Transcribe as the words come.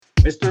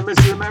Mr. and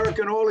Mrs. America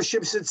and all the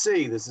ships at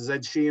sea. This is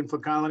Ed Sheehan for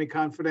Colony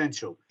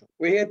Confidential.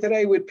 We're here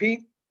today with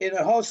Pete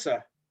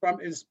Hinojosa from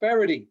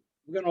Insperity.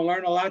 We're going to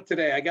learn a lot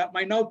today. I got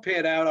my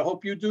notepad out. I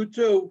hope you do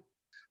too.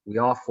 We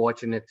are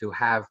fortunate to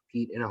have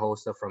Pete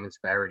Hinojosa from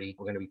Insperity.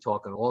 We're going to be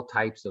talking all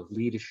types of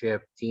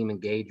leadership, team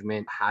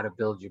engagement, how to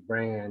build your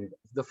brand,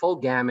 the full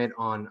gamut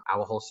on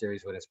our whole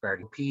series with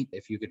Insperity. Pete,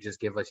 if you could just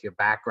give us your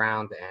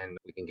background and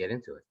we can get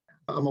into it.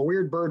 I'm a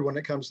weird bird when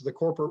it comes to the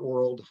corporate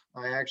world.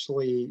 I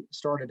actually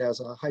started as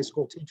a high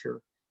school teacher.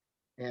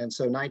 And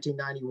so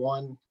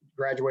 1991,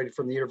 graduated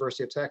from the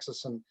University of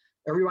Texas, and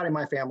everybody in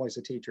my family is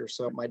a teacher.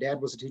 So my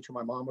dad was a teacher,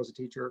 my mom was a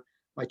teacher,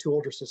 my two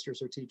older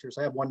sisters are teachers.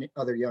 I have one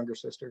other younger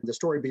sister. The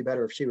story would be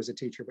better if she was a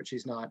teacher, but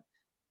she's not.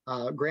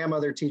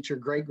 Grandmother teacher,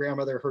 great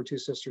grandmother, her two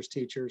sisters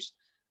teachers.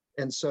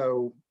 And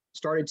so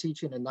started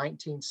teaching in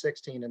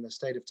 1916 in the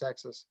state of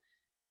Texas.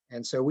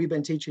 And so we've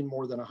been teaching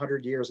more than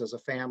 100 years as a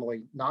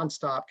family,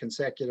 nonstop,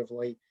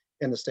 consecutively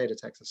in the state of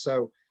Texas.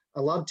 So I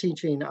love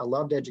teaching. I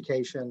loved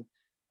education.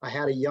 I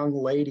had a young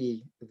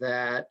lady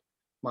that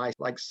my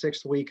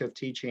sixth week of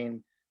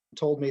teaching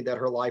told me that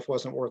her life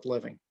wasn't worth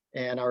living.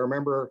 And I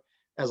remember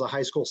as a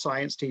high school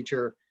science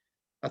teacher,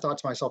 I thought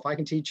to myself, I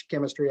can teach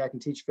chemistry, I can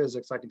teach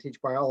physics, I can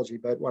teach biology,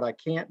 but what I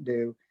can't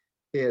do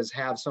is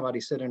have somebody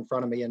sit in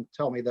front of me and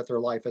tell me that their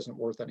life isn't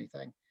worth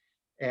anything.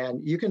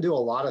 And you can do a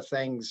lot of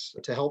things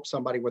to help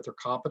somebody with their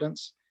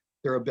competence,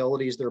 their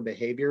abilities, their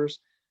behaviors.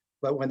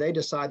 But when they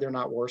decide they're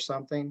not worth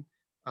something,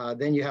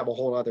 then you have a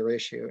whole other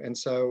issue. And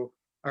so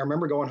I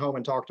remember going home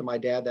and talking to my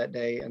dad that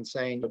day and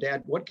saying,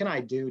 Dad, what can I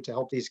do to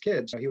help these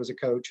kids? He was a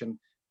coach and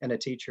a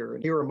teacher.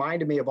 And he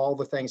reminded me of all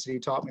the things that he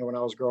taught me when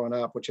I was growing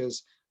up, which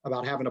is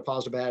about having a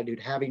positive attitude,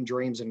 having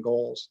dreams and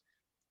goals.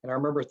 And I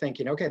remember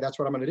thinking, okay, that's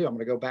what I'm going to do. I'm going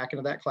to go back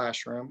into that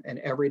classroom, and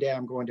every day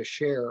I'm going to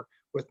share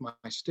with my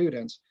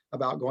students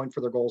about going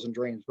for their goals and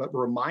dreams, but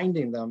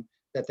reminding them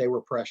that they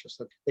were precious,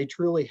 that they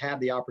truly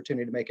had the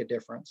opportunity to make a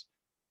difference.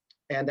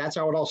 And that's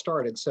how it all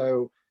started.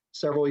 So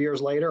several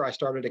years later, I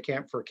started a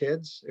camp for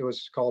kids. It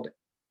was called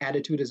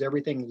Attitude is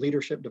Everything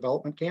Leadership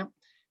Development Camp.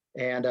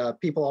 And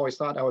people always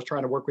thought I was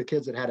trying to work with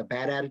kids that had a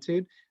bad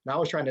attitude. And I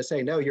was trying to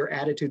say, no, your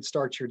attitude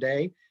starts your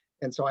day.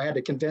 And so I had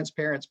to convince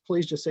parents,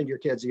 please just send your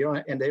kids.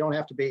 And they don't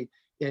have to be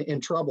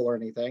in trouble or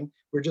anything.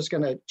 We're just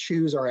going to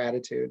choose our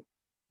attitude.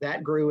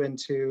 That grew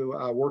into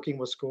working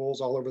with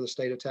schools all over the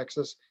state of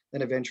Texas,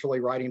 and eventually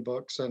writing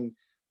books. And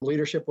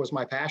leadership was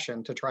my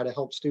passion, to try to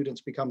help students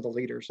become the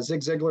leaders.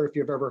 Zig Ziglar, if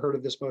you've ever heard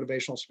of this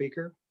motivational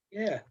speaker,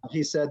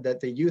 he said that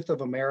the youth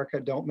of America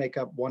don't make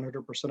up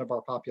 100% of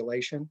our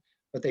population,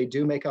 but they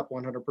do make up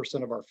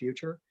 100% of our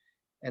future.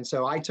 And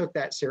so I took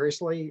that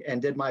seriously and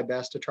did my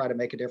best to try to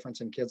make a difference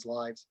in kids'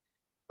 lives.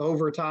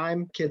 Over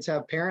time, kids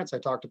have parents. I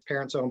talked to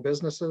parents' own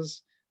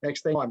businesses.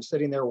 Next thing, I'm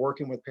sitting there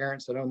working with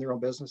parents that own their own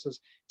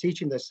businesses,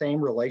 teaching the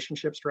same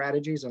relationship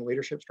strategies and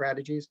leadership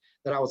strategies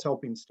that I was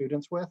helping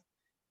students with.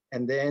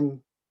 And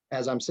then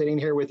as I'm sitting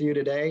here with you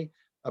today,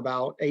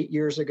 about 8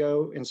 years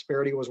ago,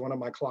 Insperity was one of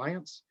my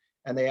clients,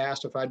 and they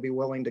asked if I'd be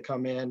willing to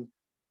come in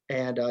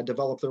and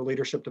develop their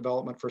leadership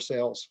development for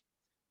sales.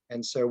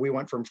 And so we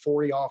went from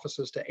 40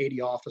 offices to 80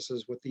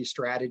 offices with these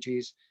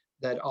strategies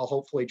that I'll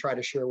hopefully try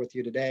to share with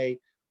you today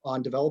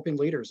on developing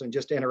leaders and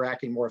just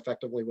interacting more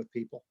effectively with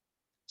people.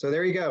 So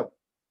there you go.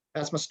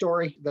 That's my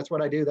story. That's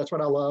what I do. That's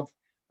what I love.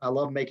 I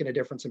love making a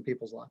difference in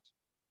people's lives.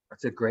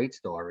 That's a great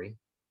story.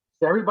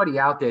 So everybody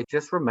out there,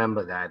 just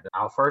remember that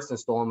our first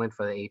installment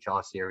for the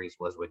HR series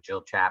was with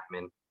Jill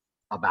Chapman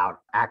about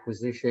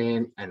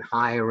acquisition and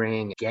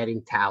hiring,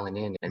 getting talent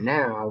in. And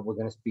now we're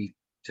going to speak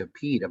to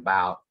Pete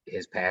about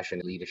his passion,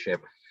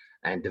 leadership,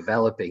 and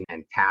developing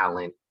and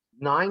talent.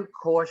 9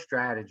 core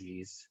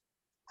strategies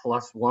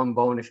plus 1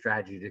 bonus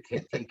strategy to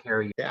take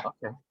care of you. Yeah.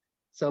 Okay.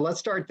 So let's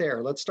start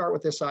there. Let's start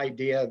with this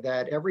idea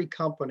that every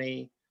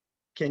company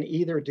can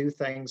either do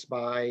things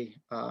by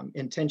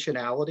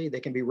intentionality. They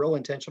can be real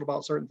intentional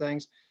about certain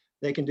things.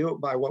 They can do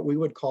it by what we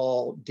would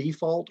call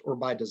default or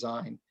by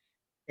design.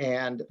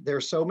 And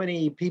there's so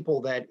many people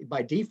that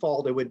by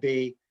default, it would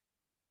be,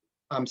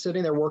 I'm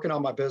sitting there working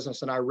on my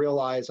business and I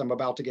realize I'm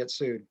about to get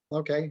sued.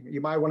 Okay,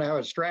 you might want to have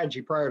a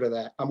strategy prior to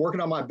that. I'm working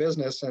on my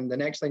business and the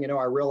next thing you know,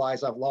 I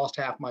realize I've lost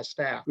half my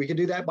staff. We could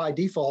do that by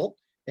default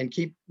and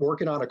keep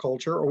working on a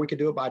culture, or we could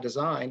do it by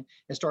design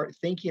and start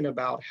thinking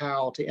about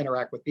how to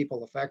interact with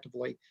people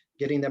effectively,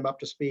 getting them up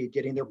to speed,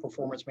 getting their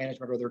performance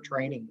management or their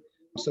training.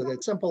 So the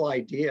simple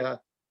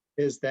idea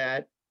is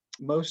that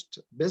most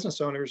business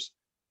owners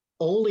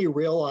only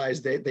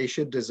realize that they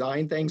should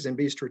design things and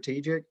be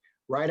strategic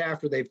right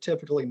after they've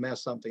typically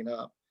messed something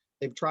up.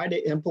 They've tried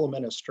to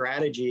implement a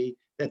strategy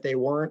that they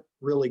weren't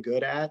really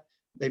good at.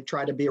 They've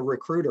tried to be a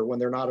recruiter when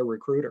they're not a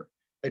recruiter.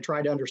 They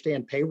try to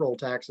understand payroll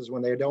taxes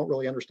when they don't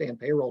really understand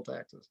payroll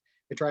taxes.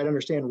 They try to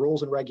understand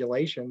rules and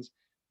regulations.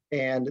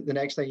 And the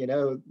next thing you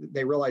know,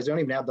 they realize they don't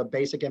even have the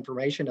basic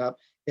information up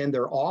in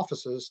their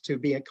offices to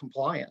be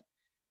compliant.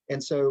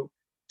 And so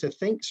to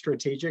think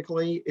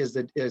strategically is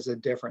a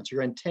difference.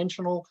 You're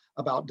intentional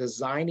about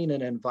designing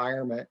an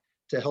environment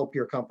to help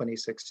your company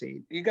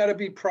succeed. You got to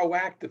be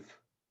proactive.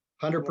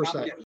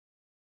 100%.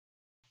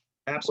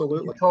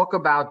 Absolutely. Talk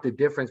about the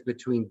difference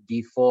between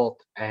default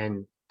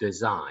and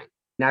design.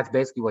 That's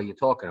basically what you're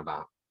talking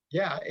about.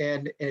 Yeah,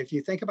 and if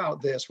you think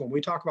about this, when we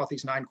talk about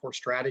these 9 core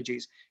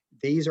strategies,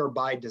 these are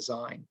by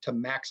design to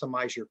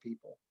maximize your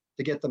people,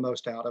 to get the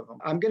most out of them.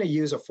 I'm going to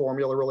use a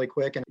formula really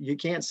quick, and you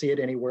can't see it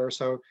anywhere,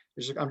 so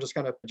I'm just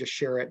going to just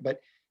share it. But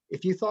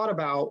if you thought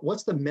about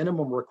what's the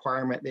minimum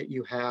requirement that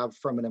you have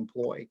from an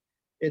employee,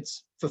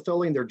 it's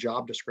fulfilling their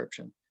job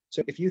description.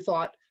 So if you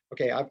thought,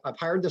 okay, I've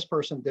hired this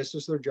person, this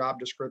is their job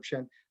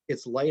description,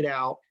 it's laid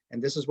out,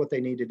 and this is what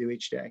they need to do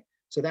each day.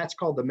 So that's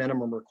called the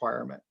minimum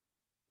requirement.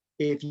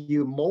 If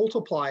you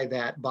multiply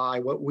that by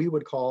what we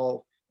would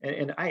call,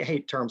 and I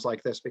hate terms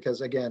like this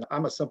because, again,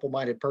 I'm a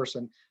simple-minded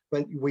person,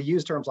 but we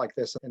use terms like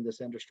this in this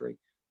industry,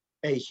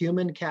 a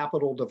human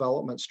capital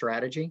development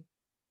strategy.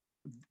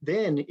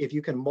 Then if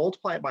you can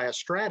multiply it by a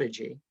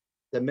strategy,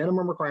 the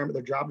minimum requirement,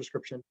 the job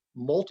description,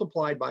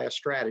 multiplied by a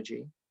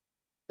strategy,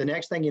 the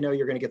next thing you know,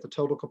 you're going to get the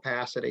total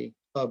capacity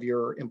of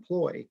your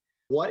employee.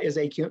 What is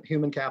a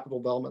human capital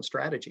development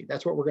strategy?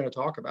 That's what we're going to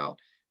talk about.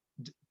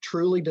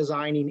 Truly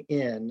designing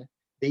in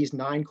these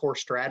 9 core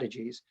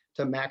strategies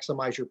to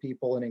maximize your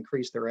people and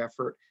increase their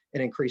effort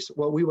and increase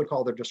what we would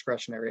call their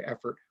discretionary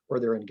effort or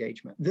their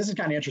engagement. This is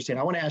kind of interesting.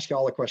 I want to ask you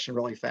all a question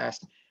really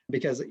fast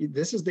because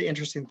this is the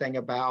interesting thing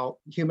about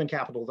human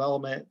capital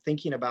development,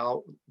 thinking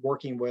about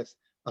working with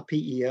a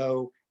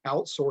PEO,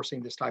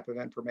 outsourcing this type of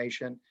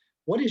information.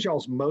 What is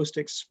y'all's most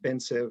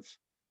expensive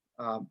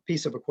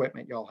piece of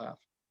equipment y'all have?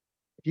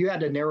 If you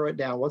had to narrow it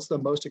down, what's the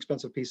most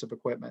expensive piece of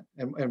equipment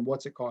and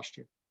what's it cost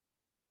you?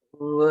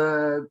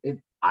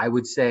 I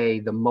would say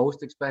the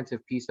most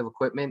expensive piece of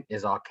equipment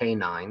is our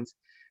canines.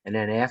 And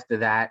then after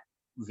that,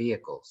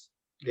 vehicles.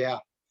 Yeah.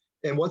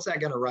 And what's that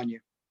going to run you?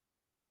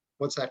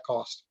 What's that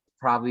cost?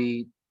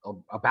 Probably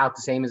about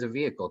the same as a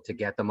vehicle to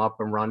get them up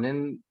and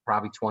running,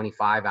 probably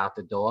 25 out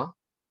the door.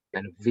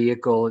 And a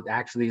vehicle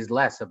actually is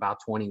less, about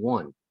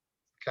 21.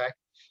 Okay.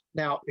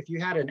 Now, if you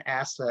had an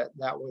asset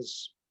that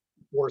was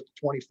worth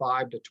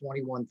 $25,000 to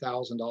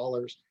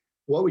 $21,000,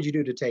 what would you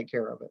do to take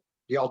care of it?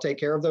 Do y'all take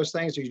care of those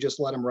things or you just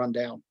let them run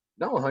down?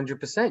 No,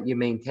 100%. You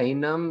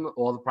maintain them,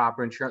 all the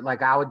proper insurance.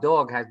 Like our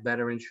dog has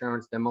better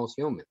insurance than most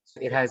humans.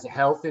 It has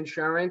health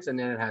insurance, and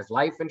then it has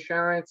life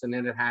insurance, and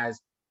then it has,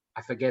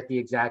 I forget the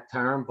exact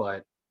term,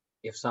 but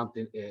if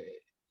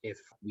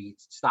we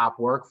stop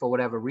work for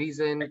whatever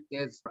reason,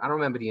 I don't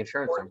remember the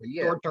insurance term, but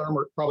yeah. Short-term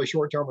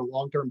or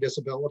long-term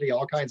disability,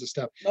 all kinds of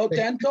stuff. No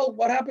dental?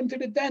 What happened to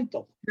the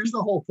dental? Here's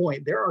the whole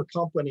point. There are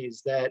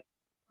companies that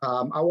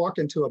I walked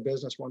into a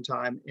business one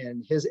time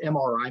and his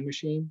MRI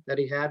machine that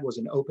he had was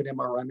an open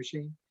MRI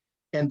machine.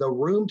 And the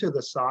room to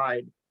the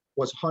side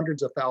was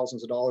hundreds of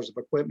thousands of dollars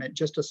of equipment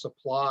just to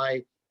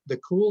supply the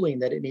cooling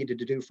that it needed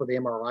to do for the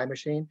MRI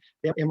machine.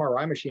 The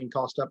MRI machine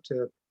cost up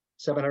to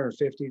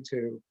 $750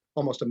 to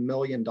almost $1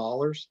 million.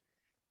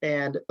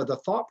 And the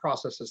thought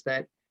process is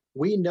that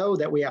we know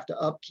that we have to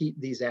upkeep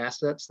these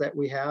assets that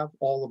we have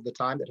all of the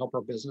time that help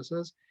our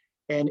businesses.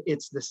 And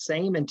it's the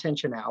same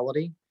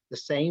intentionality, the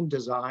same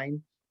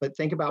design, but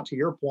think about, to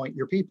your point,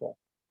 your people.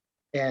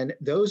 And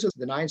those are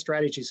the 9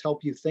 strategies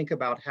help you think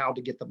about how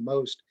to get the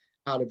most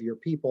out of your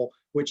people,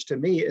 which to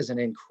me is an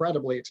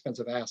incredibly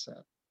expensive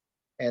asset.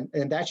 And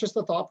that's just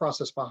the thought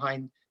process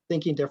behind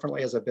thinking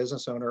differently as a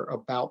business owner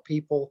about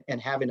people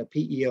and having a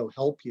PEO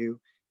help you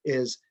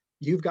is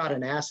you've got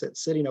an asset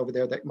sitting over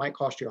there that might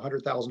cost you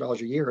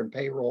 $100,000 a year in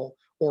payroll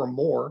or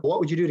more.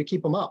 What would you do to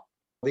keep them up?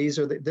 This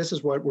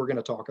is what we're going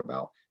to talk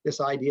about,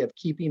 this idea of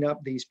keeping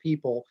up these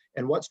people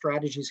and what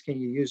strategies can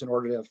you use in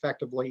order to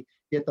effectively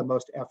get the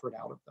most effort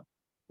out of them.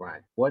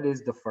 Right. What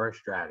is the first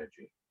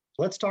strategy?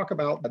 Let's talk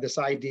about this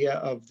idea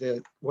of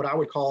what I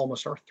would call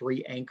almost our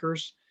 3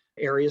 anchors,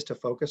 areas to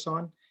focus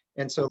on.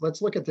 And so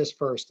let's look at this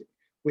first.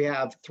 We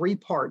have 3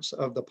 parts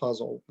of the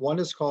puzzle. One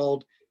is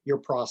called your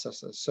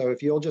processes. So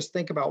if you'll just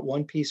think about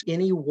one piece,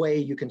 any way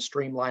you can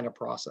streamline a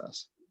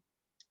process.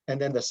 And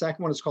then the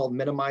second one is called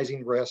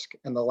minimizing risk.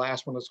 And the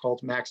last one is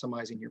called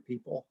maximizing your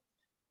people.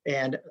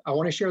 And I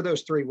want to share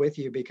those 3 with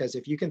you because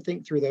if you can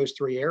think through those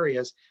 3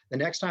 areas, the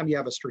next time you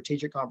have a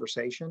strategic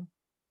conversation,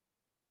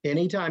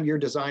 anytime you're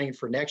designing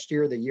for next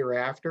year, the year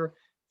after,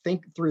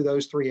 think through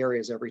those 3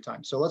 areas every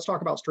time. So let's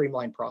talk about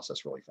streamlined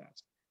process really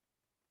fast.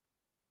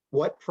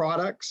 What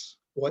products,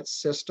 what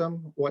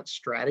system, what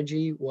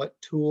strategy, what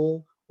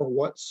tool, or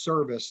what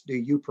service do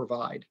you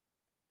provide?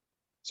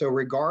 So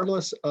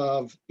regardless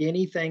of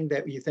anything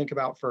that you think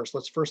about first,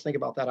 let's first think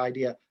about that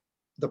idea,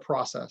 the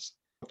process.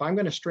 If I'm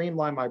going to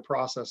streamline my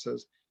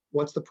processes,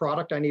 what's the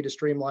product I need to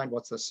streamline?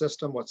 What's the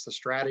system? What's the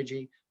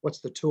strategy?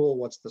 What's the tool?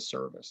 What's the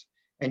service?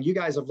 And you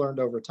guys have learned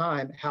over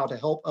time how to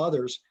help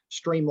others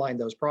streamline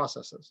those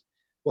processes.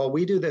 Well,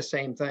 we do the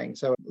same thing.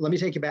 So let me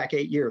take you back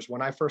 8 years.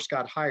 When I first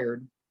got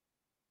hired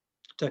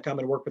to come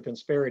and work with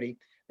Insperity,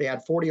 they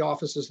had 40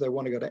 offices. They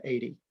want to go to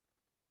 80.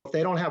 If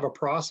they don't have a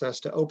process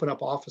to open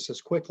up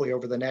offices quickly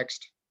over the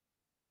next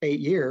 8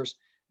 years,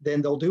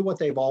 then they'll do what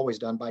they've always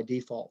done by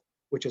default,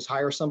 which is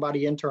hire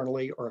somebody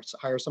internally or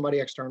hire somebody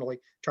externally,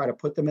 try to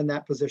put them in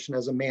that position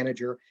as a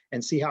manager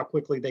and see how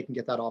quickly they can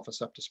get that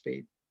office up to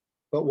speed.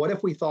 But what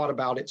if we thought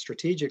about it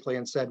strategically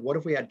and said, what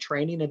if we had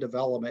training and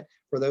development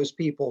for those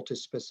people to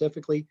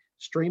specifically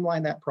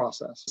streamline that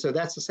process? So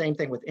that's the same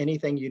thing with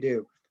anything you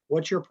do.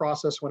 What's your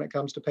process when it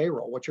comes to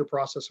payroll? What's your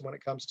process when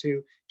it comes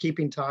to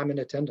keeping time and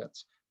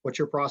attendance? What's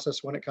your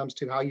process when it comes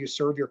to how you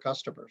serve your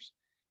customers?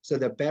 So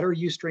the better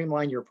you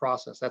streamline your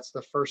process, that's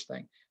the first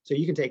thing. So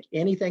you can take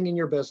anything in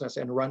your business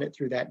and run it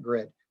through that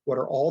grid. What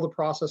are all the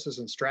processes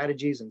and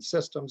strategies and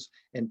systems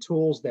and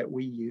tools that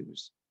we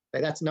use?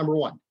 Okay, that's number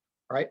one,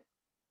 all right?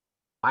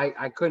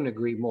 I couldn't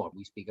agree more.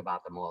 We speak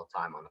about them all the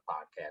time on the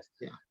podcast.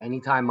 Yeah.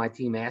 Anytime my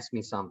team asks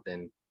me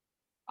something,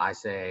 I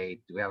say,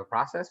 do we have a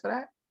process for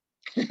that?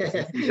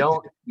 If you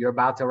don't, you're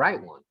about to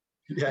write one.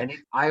 Yeah. And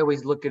I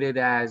always look at it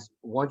as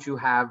once you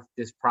have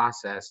this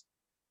process,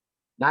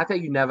 not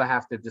that you never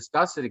have to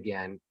discuss it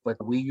again, but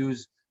we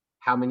use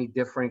how many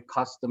different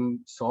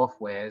custom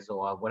softwares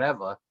or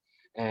whatever,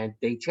 and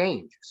they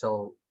change.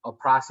 So a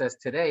process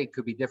today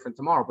could be different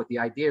tomorrow, but the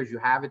idea is you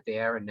have it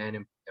there, and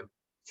then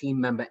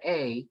team member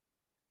A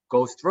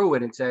goes through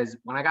it and says,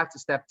 when I got to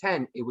step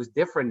 10, it was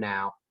different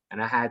now,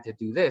 and I had to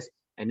do this.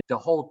 And the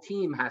whole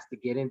team has to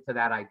get into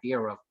that idea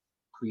of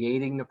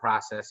creating the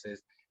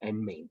processes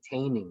and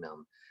maintaining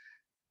them.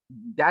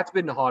 That's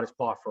been the hardest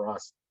part for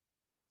us.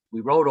 We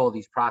wrote all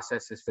these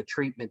processes for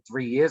treatment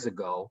 3 years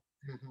ago,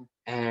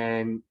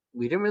 and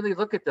we didn't really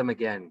look at them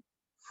again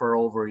for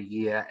over a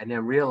year, and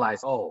then realize,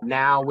 oh,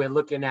 now we're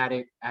looking at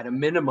it at a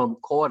minimum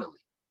quarterly.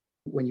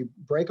 When you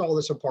break all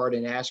this apart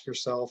and ask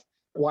yourself,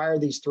 why are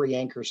these three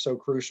anchors so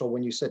crucial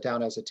when you sit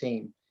down as a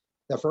team?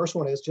 The first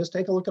one is just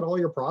take a look at all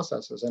your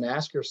processes and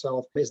ask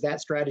yourself, is that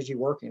strategy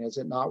working? Is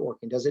it not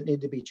working? Does it need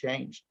to be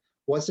changed?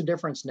 What's the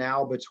difference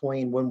now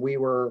between when we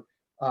were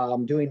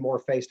doing more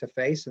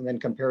face-to-face and then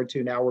compared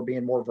to now we're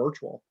being more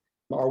virtual?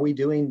 Are we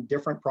doing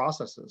different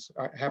processes?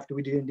 Do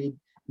we need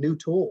new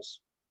tools?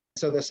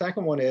 So the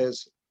second one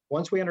is,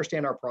 once we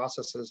understand our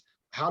processes,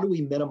 how do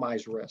we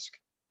minimize risk?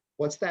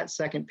 What's that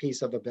second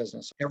piece of a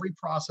business? Every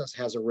process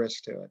has a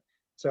risk to it.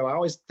 So I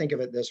always think of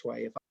it this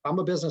way. If I'm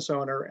a business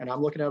owner and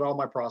I'm looking at all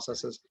my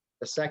processes,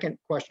 the second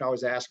question I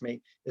always ask me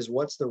is,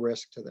 what's the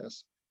risk to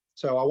this?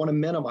 So I want to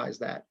minimize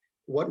that.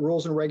 What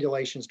rules and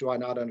regulations do I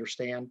not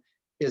understand?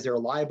 Is there a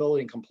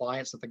liability and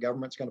compliance that the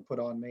government's going to put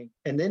on me?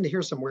 And then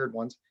here's some weird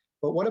ones.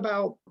 But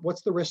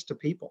what's the risk to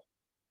people?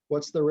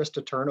 What's the risk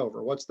to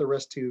turnover? What's the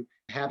risk to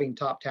having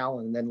top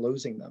talent and then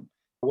losing them?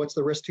 What's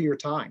the risk to your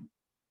time?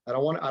 I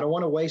don't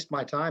want to waste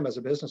my time as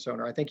a business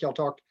owner. I think y'all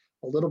talked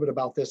a little bit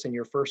about this in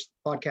your first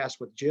podcast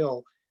with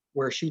Jill,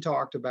 where she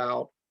talked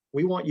about,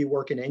 we want you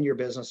working in your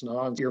business and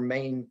on your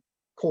main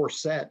core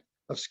set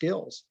of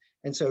skills.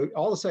 And so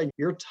all of a sudden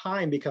your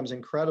time becomes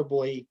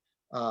incredibly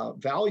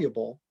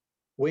valuable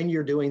when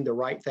you're doing the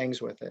right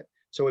things with it.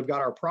 So we've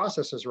got our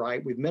processes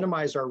right. We've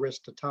minimized our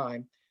risk to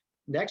time.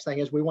 Next thing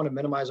is we want to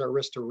minimize our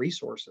risk to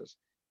resources.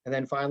 And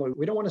then finally,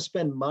 we don't want to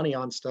spend money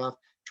on stuff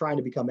trying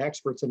to become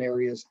experts in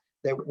areas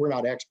that we're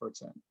not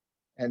experts in.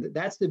 And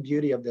that's the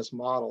beauty of this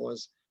model,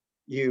 is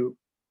you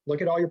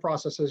look at all your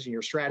processes and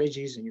your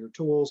strategies and your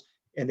tools,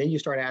 and then you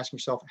start asking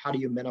yourself, how do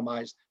you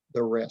minimize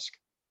the risk?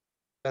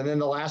 And then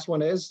the last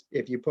one is,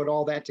 if you put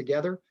all that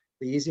together,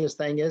 the easiest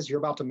thing is you're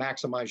about to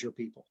maximize your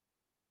people.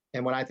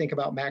 And when I think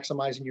about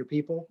maximizing your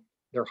people,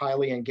 they're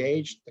highly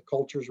engaged, the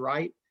culture's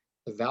right,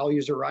 the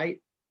values are right,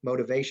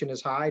 motivation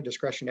is high,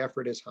 discretion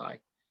effort is high.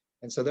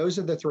 And so those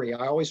are the three.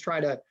 I always try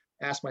to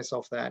ask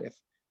myself that. If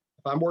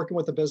I'm working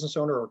with a business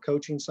owner or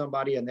coaching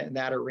somebody in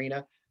that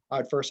arena, I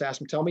would first ask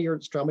them, tell me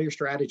your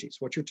strategies.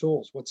 What's your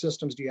tools? What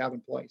systems do you have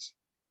in place?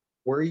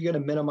 Where are you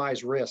going to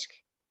minimize risk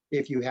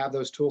if you have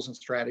those tools and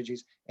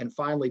strategies? And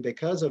finally,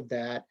 because of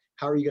that,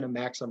 how are you going to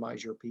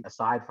maximize your people?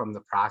 Aside from the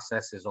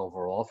processes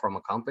overall from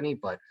a company,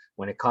 but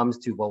when it comes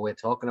to what we're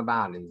talking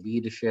about in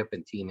leadership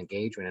and team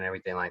engagement and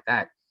everything like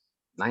that,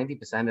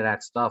 90% of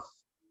that stuff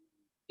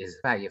is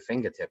at your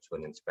fingertips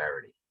with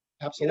Insperity.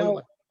 Absolutely. You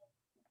know,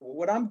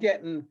 what I'm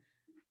getting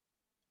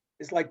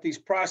is like these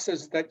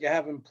processes that you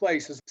have in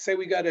place. Is, say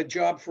we got a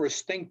job for a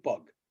stink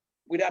bug.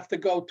 We'd have to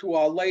go to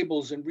our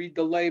labels and read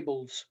the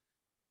labels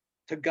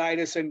to guide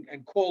us and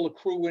call a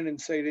crew in and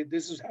say that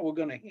this is how we're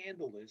going to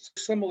handle this.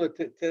 Similar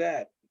to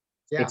that.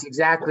 Yeah. It's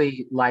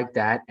exactly like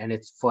that. And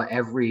it's for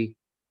every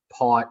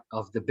part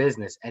of the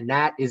business. And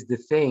that is the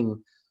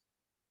thing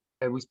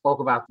that we spoke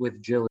about with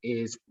Jill,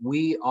 is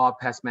we are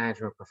pest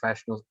management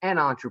professionals and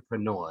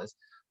entrepreneurs,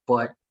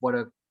 but what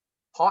a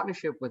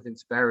partnership with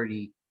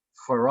Insperity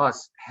for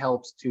us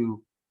helps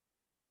to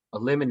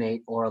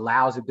eliminate or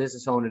allows a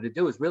business owner to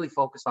do is really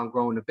focus on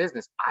growing the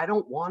business. I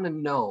don't want to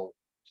know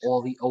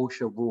all the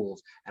OSHA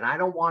rules, and I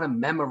don't want to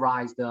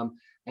memorize them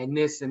and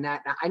this and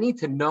that. Now, I need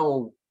to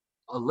know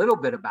a little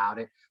bit about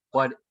it,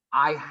 but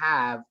I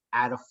have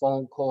at a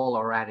phone call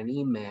or at an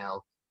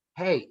email,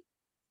 hey,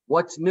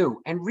 what's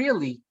new? And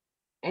really,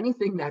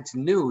 anything that's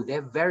new,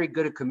 they're very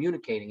good at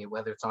communicating it,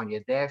 whether it's on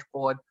your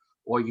dashboard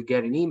or you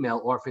get an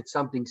email, or if it's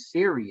something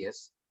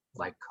serious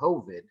like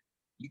COVID,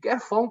 you get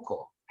a phone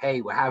call.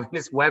 Hey, we're having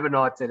this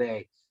webinar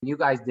today. You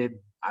guys did,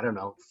 I don't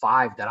know,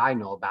 5 that I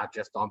know about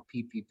just on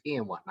PPP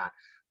and whatnot.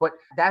 But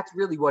that's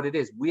really what it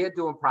is. We're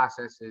doing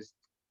processes,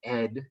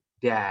 Ed,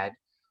 Dad,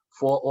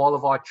 for all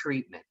of our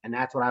treatment. And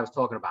that's what I was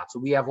talking about. So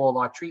we have all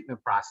our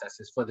treatment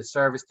processes for the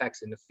service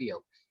techs in the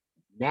field.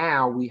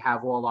 Now we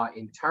have all our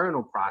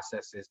internal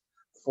processes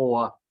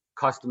for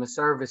customer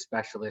service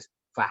specialists,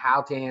 for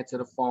how to answer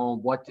the phone,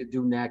 what to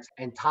do next,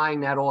 and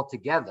tying that all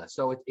together.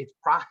 So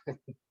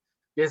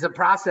there's a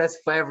process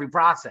for every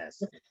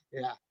process.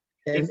 Yeah.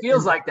 It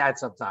feels like that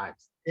sometimes.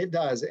 It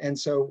does. And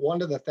so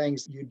one of the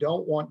things you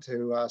don't want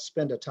to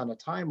spend a ton of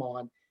time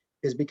on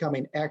is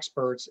becoming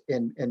experts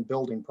in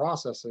building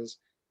processes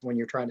when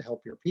you're trying to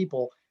help your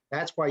people.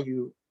 That's why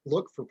you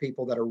look for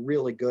people that are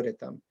really good at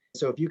them.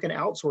 So if you can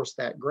outsource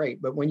that,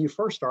 great. But when you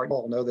first start, you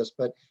all know this,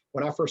 but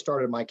when I first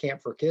started my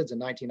Camp for Kids in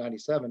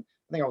 1997,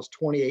 I think I was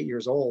 28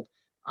 years old.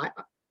 I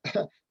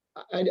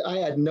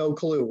had no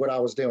clue what I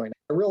was doing.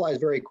 I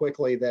realized very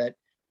quickly that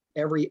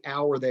every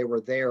hour they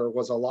were there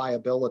was a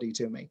liability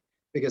to me,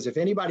 because if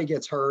anybody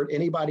gets hurt,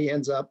 anybody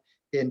ends up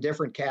in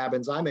different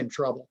cabins, I'm in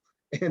trouble.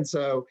 And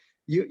so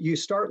you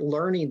start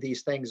learning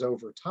these things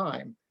over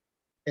time,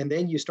 and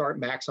then you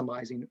start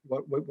maximizing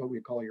what we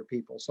call your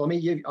people. So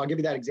I'll give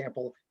you that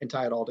example and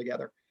tie it all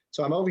together.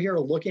 So I'm over here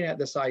looking at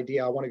this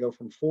idea. I want to go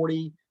from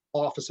 40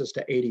 offices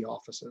to 80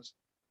 offices.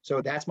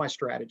 So that's my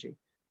strategy.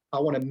 I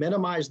want to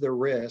minimize the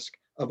risk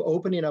of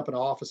opening up an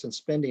office and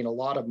spending a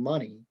lot of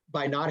money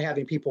by not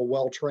having people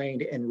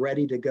well-trained and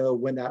ready to go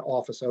when that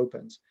office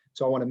opens.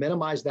 So I want to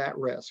minimize that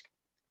risk.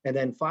 And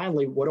then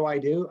finally, what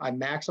do? I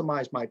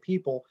maximize my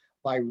people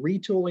by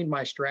retooling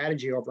my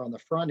strategy over on the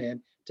front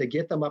end to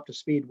get them up to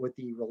speed with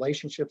the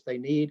relationships they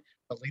need,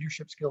 the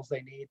leadership skills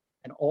they need,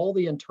 and all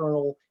the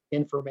internal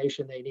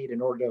information they need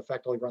in order to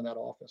effectively run that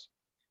office.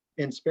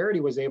 Insperity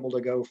was able to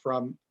go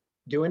from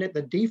doing it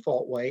the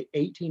default way,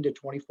 18 to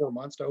 24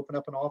 months to open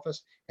up an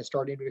office and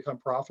starting to become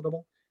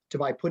profitable, to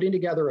by putting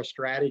together a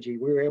strategy,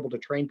 we were able to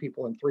train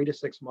people in 3 to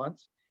 6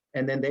 months,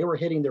 and then they were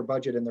hitting their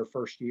budget in their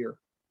first year.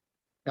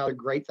 Now, a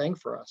great thing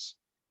for us.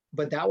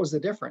 But that was the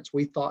difference.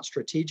 We thought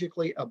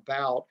strategically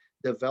about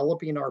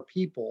developing our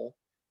people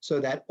so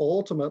that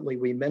ultimately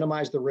we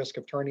minimize the risk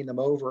of turning them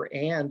over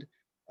and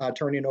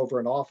turning over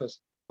an office.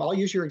 I'll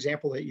use your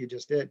example that you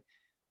just did.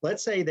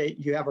 Let's say that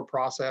you have a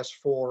process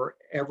for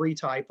every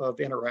type of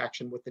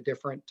interaction with the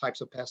different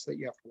types of pests that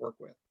you have to work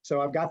with. So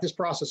I've got this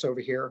process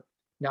over here.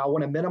 Now I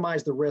want to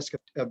minimize the risk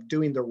of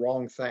doing the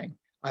wrong thing.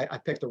 I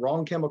picked the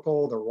wrong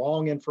chemical, the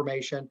wrong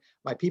information.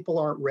 My people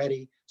aren't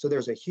ready. So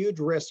there's a huge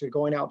risk of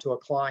going out to a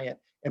client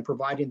and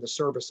providing the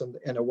service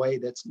in a way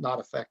that's not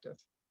effective.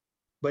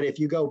 But if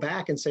you go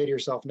back and say to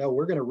yourself, no,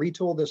 we're going to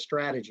retool this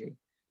strategy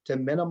to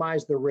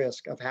minimize the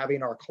risk of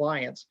having our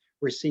clients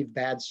receive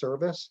bad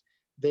service,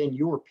 then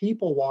your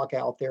people walk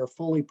out there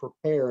fully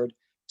prepared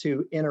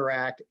to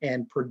interact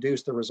and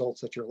produce the results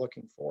that you're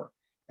looking for.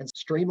 And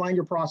streamline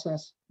your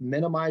process,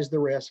 minimize the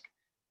risk,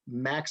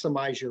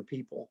 maximize your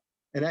people.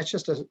 And that's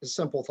just a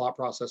simple thought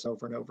process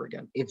over and over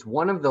again. It's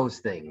one of those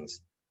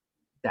things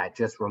that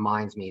just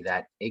reminds me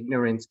that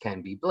ignorance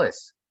can be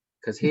bliss.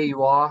 Because here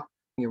you are,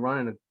 you're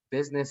running a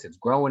business, it's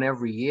growing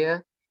every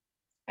year.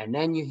 And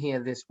then you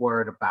hear this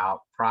word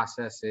about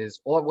processes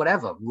or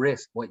whatever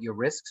risk, what your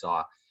risks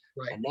are.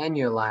 Right. And then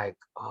you're like,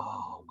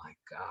 oh my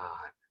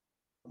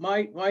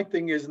God. My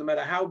thing is, no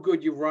matter how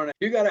good you run it,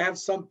 you got to have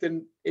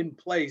something in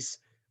place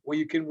where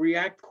you can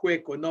react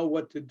quick or know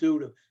what to do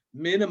to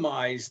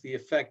minimize the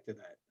effect of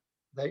that.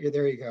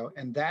 There you go.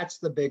 And that's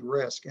the big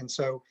risk. And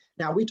so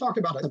now we talked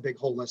about a big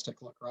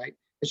holistic look, right?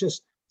 It's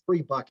just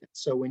 3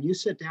 buckets. So when you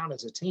sit down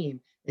as a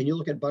team and you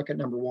look at bucket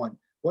number 1,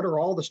 what are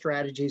all the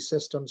strategies,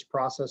 systems,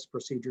 process,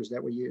 procedures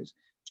that we use?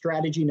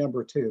 Strategy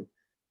number 2,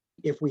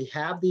 if we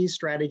have these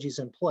strategies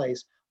in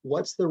place,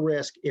 what's the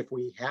risk if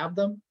we have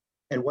them?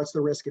 And what's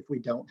the risk if we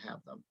don't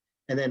have them?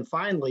 And then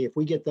finally, if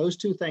we get those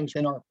 2 things,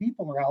 then our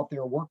people are out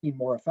there working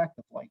more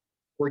effectively.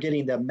 We're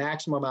getting the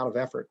maximum amount of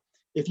effort.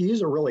 If you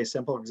use a really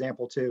simple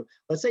example too,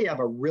 let's say you have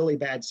a really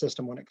bad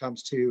system when it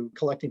comes to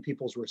collecting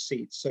people's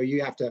receipts. So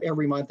you have to,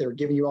 every month they're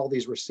giving you all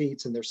these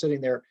receipts and they're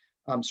sitting there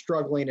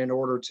struggling in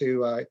order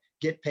to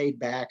get paid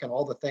back and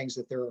all the things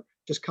that they're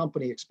just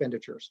company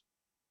expenditures.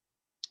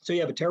 So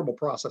you have a terrible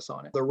process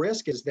on it. The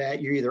risk is that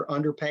you're either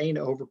underpaying,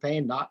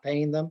 overpaying, not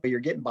paying them, or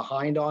you're getting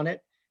behind on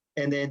it.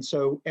 And then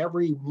so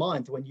every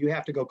month when you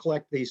have to go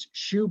collect these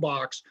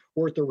shoebox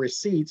worth of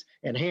receipts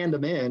and hand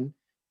them in,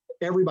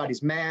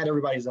 everybody's mad,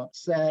 everybody's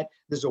upset,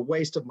 there's a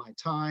waste of my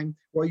time.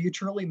 Well, are you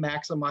truly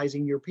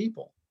maximizing your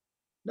people?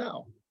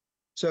 No.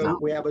 So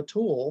we have a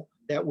tool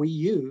that we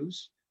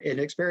use in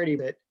Insperity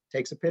that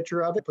takes a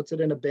picture of it, puts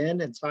it in a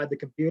bin inside the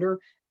computer.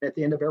 At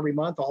the end of every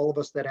month, all of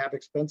us that have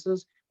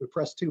expenses, we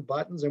press 2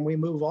 buttons and we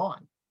move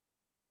on.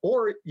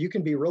 Or you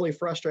can be really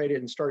frustrated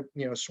and start,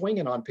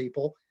 swinging on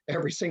people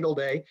every single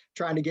day,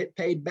 trying to get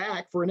paid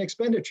back for an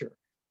expenditure.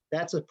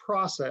 That's a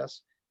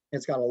process.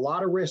 It's got a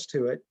lot of risk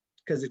to it,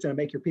 because it's going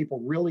to make your people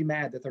really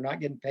mad that they're not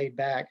getting paid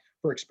back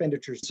for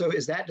expenditures. So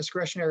is that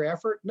discretionary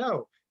effort?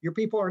 No. Your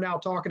people are now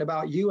talking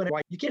about you and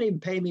why you can't even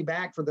pay me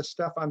back for the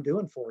stuff I'm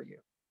doing for you.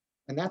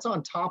 And that's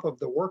on top of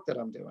the work that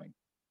I'm doing.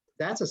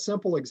 That's a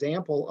simple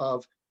example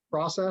of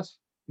process,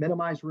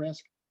 minimize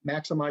risk,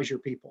 maximize your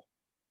people.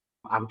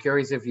 I'm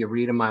curious if you're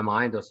reading my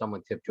mind or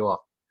someone tipped you off.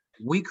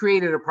 We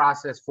created a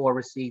process for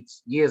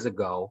receipts years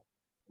ago.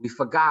 We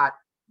forgot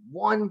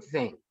one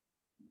thing,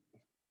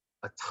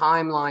 a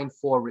timeline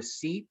for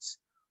receipts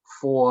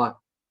for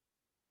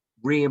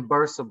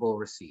reimbursable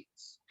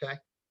receipts. Okay.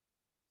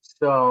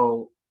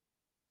 So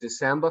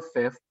December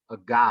 5th, a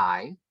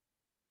guy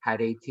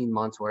had 18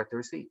 months worth of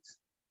receipts.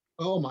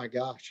 Oh my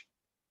gosh.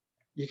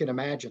 You can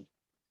imagine.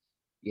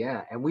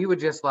 Yeah. And we were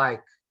just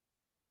like,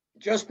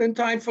 Just in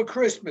time for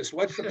Christmas.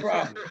 What's the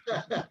problem?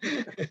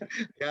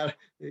 Yeah,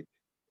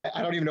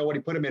 I don't even know what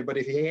he put him in, but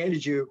if he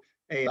handed you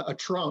a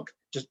trunk,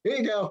 just here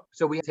you go.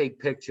 so we take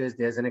pictures,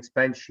 there's an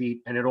expense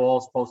sheet, and it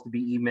all supposed to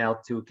be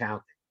emailed to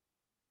accounting.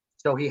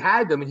 So he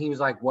had them and he was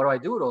like, what do I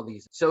do with all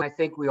these? So I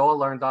think we all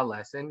learned our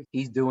lesson.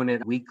 He's doing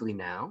it weekly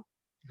now.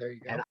 There you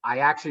go. And I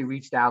actually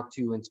reached out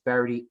to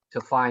Insperity to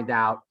find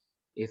out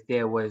if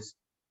there was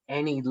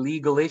any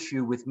legal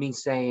issue with me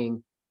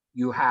saying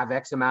you have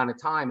X amount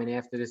of time, and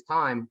after this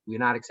time, we're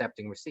not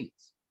accepting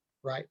receipts.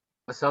 Right.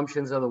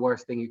 Assumptions are the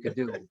worst thing you could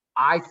do.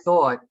 I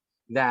thought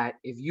that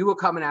if you were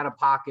coming out of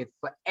pocket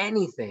for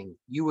anything,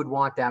 you would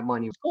want that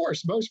money. Of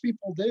course, most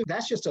people do.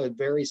 That's just a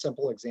very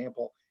simple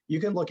example. You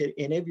can look at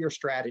any of your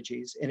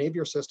strategies, any of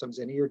your systems,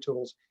 any of your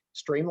tools,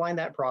 streamline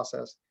that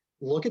process,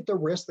 look at the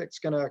risk that's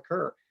going to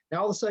occur.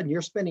 Now, all of a sudden,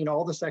 you're spending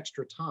all this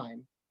extra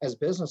time as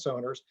business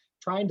owners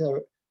trying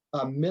to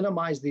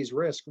minimize these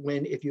risks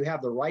when if you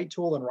have the right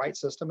tool and right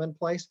system in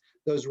place,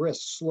 those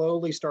risks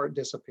slowly start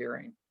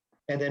disappearing.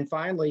 And then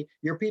finally,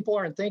 your people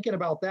aren't thinking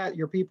about that.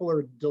 Your people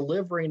are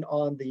delivering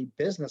on the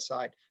business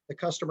side, the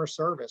customer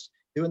service,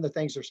 doing the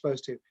things they're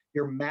supposed to.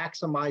 You're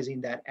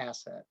maximizing that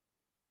asset.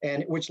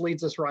 And which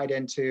leads us right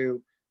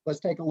into, let's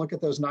take a look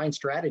at those 9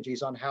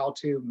 strategies on how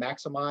to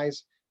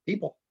maximize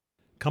people.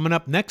 Coming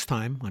up next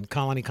time on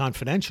Colony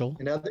Confidential.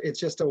 It's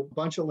just a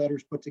bunch of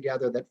letters put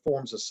together that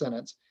forms a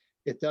sentence.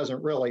 It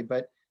doesn't really,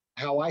 but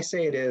how I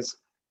say it is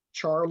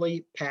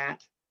Charlie,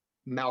 Pat,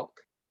 Malk.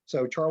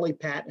 So Charlie,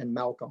 Pat, and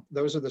Malcolm.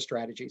 Those are the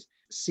strategies.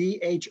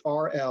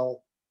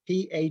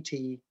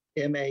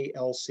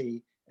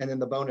 CHRLPATMALC. And then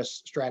the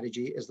bonus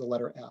strategy is the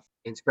letter F.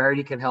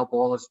 Insperity can help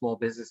all the small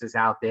businesses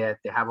out there.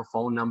 They have a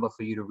phone number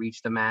for you to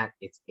reach them at.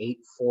 It's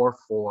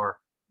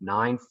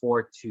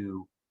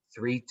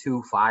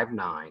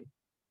 844-942-3259.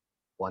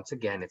 Once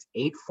again, it's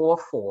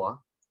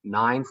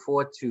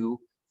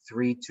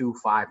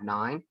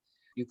 844-942-3259.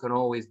 You can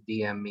always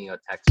DM me or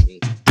text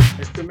me.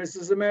 Mr. and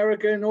Mrs.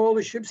 America and all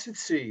the ships at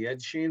sea,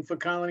 Ed Sheehan for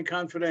Colony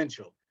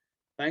Confidential.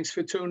 Thanks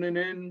for tuning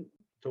in.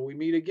 Till we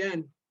meet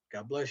again.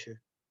 God bless you.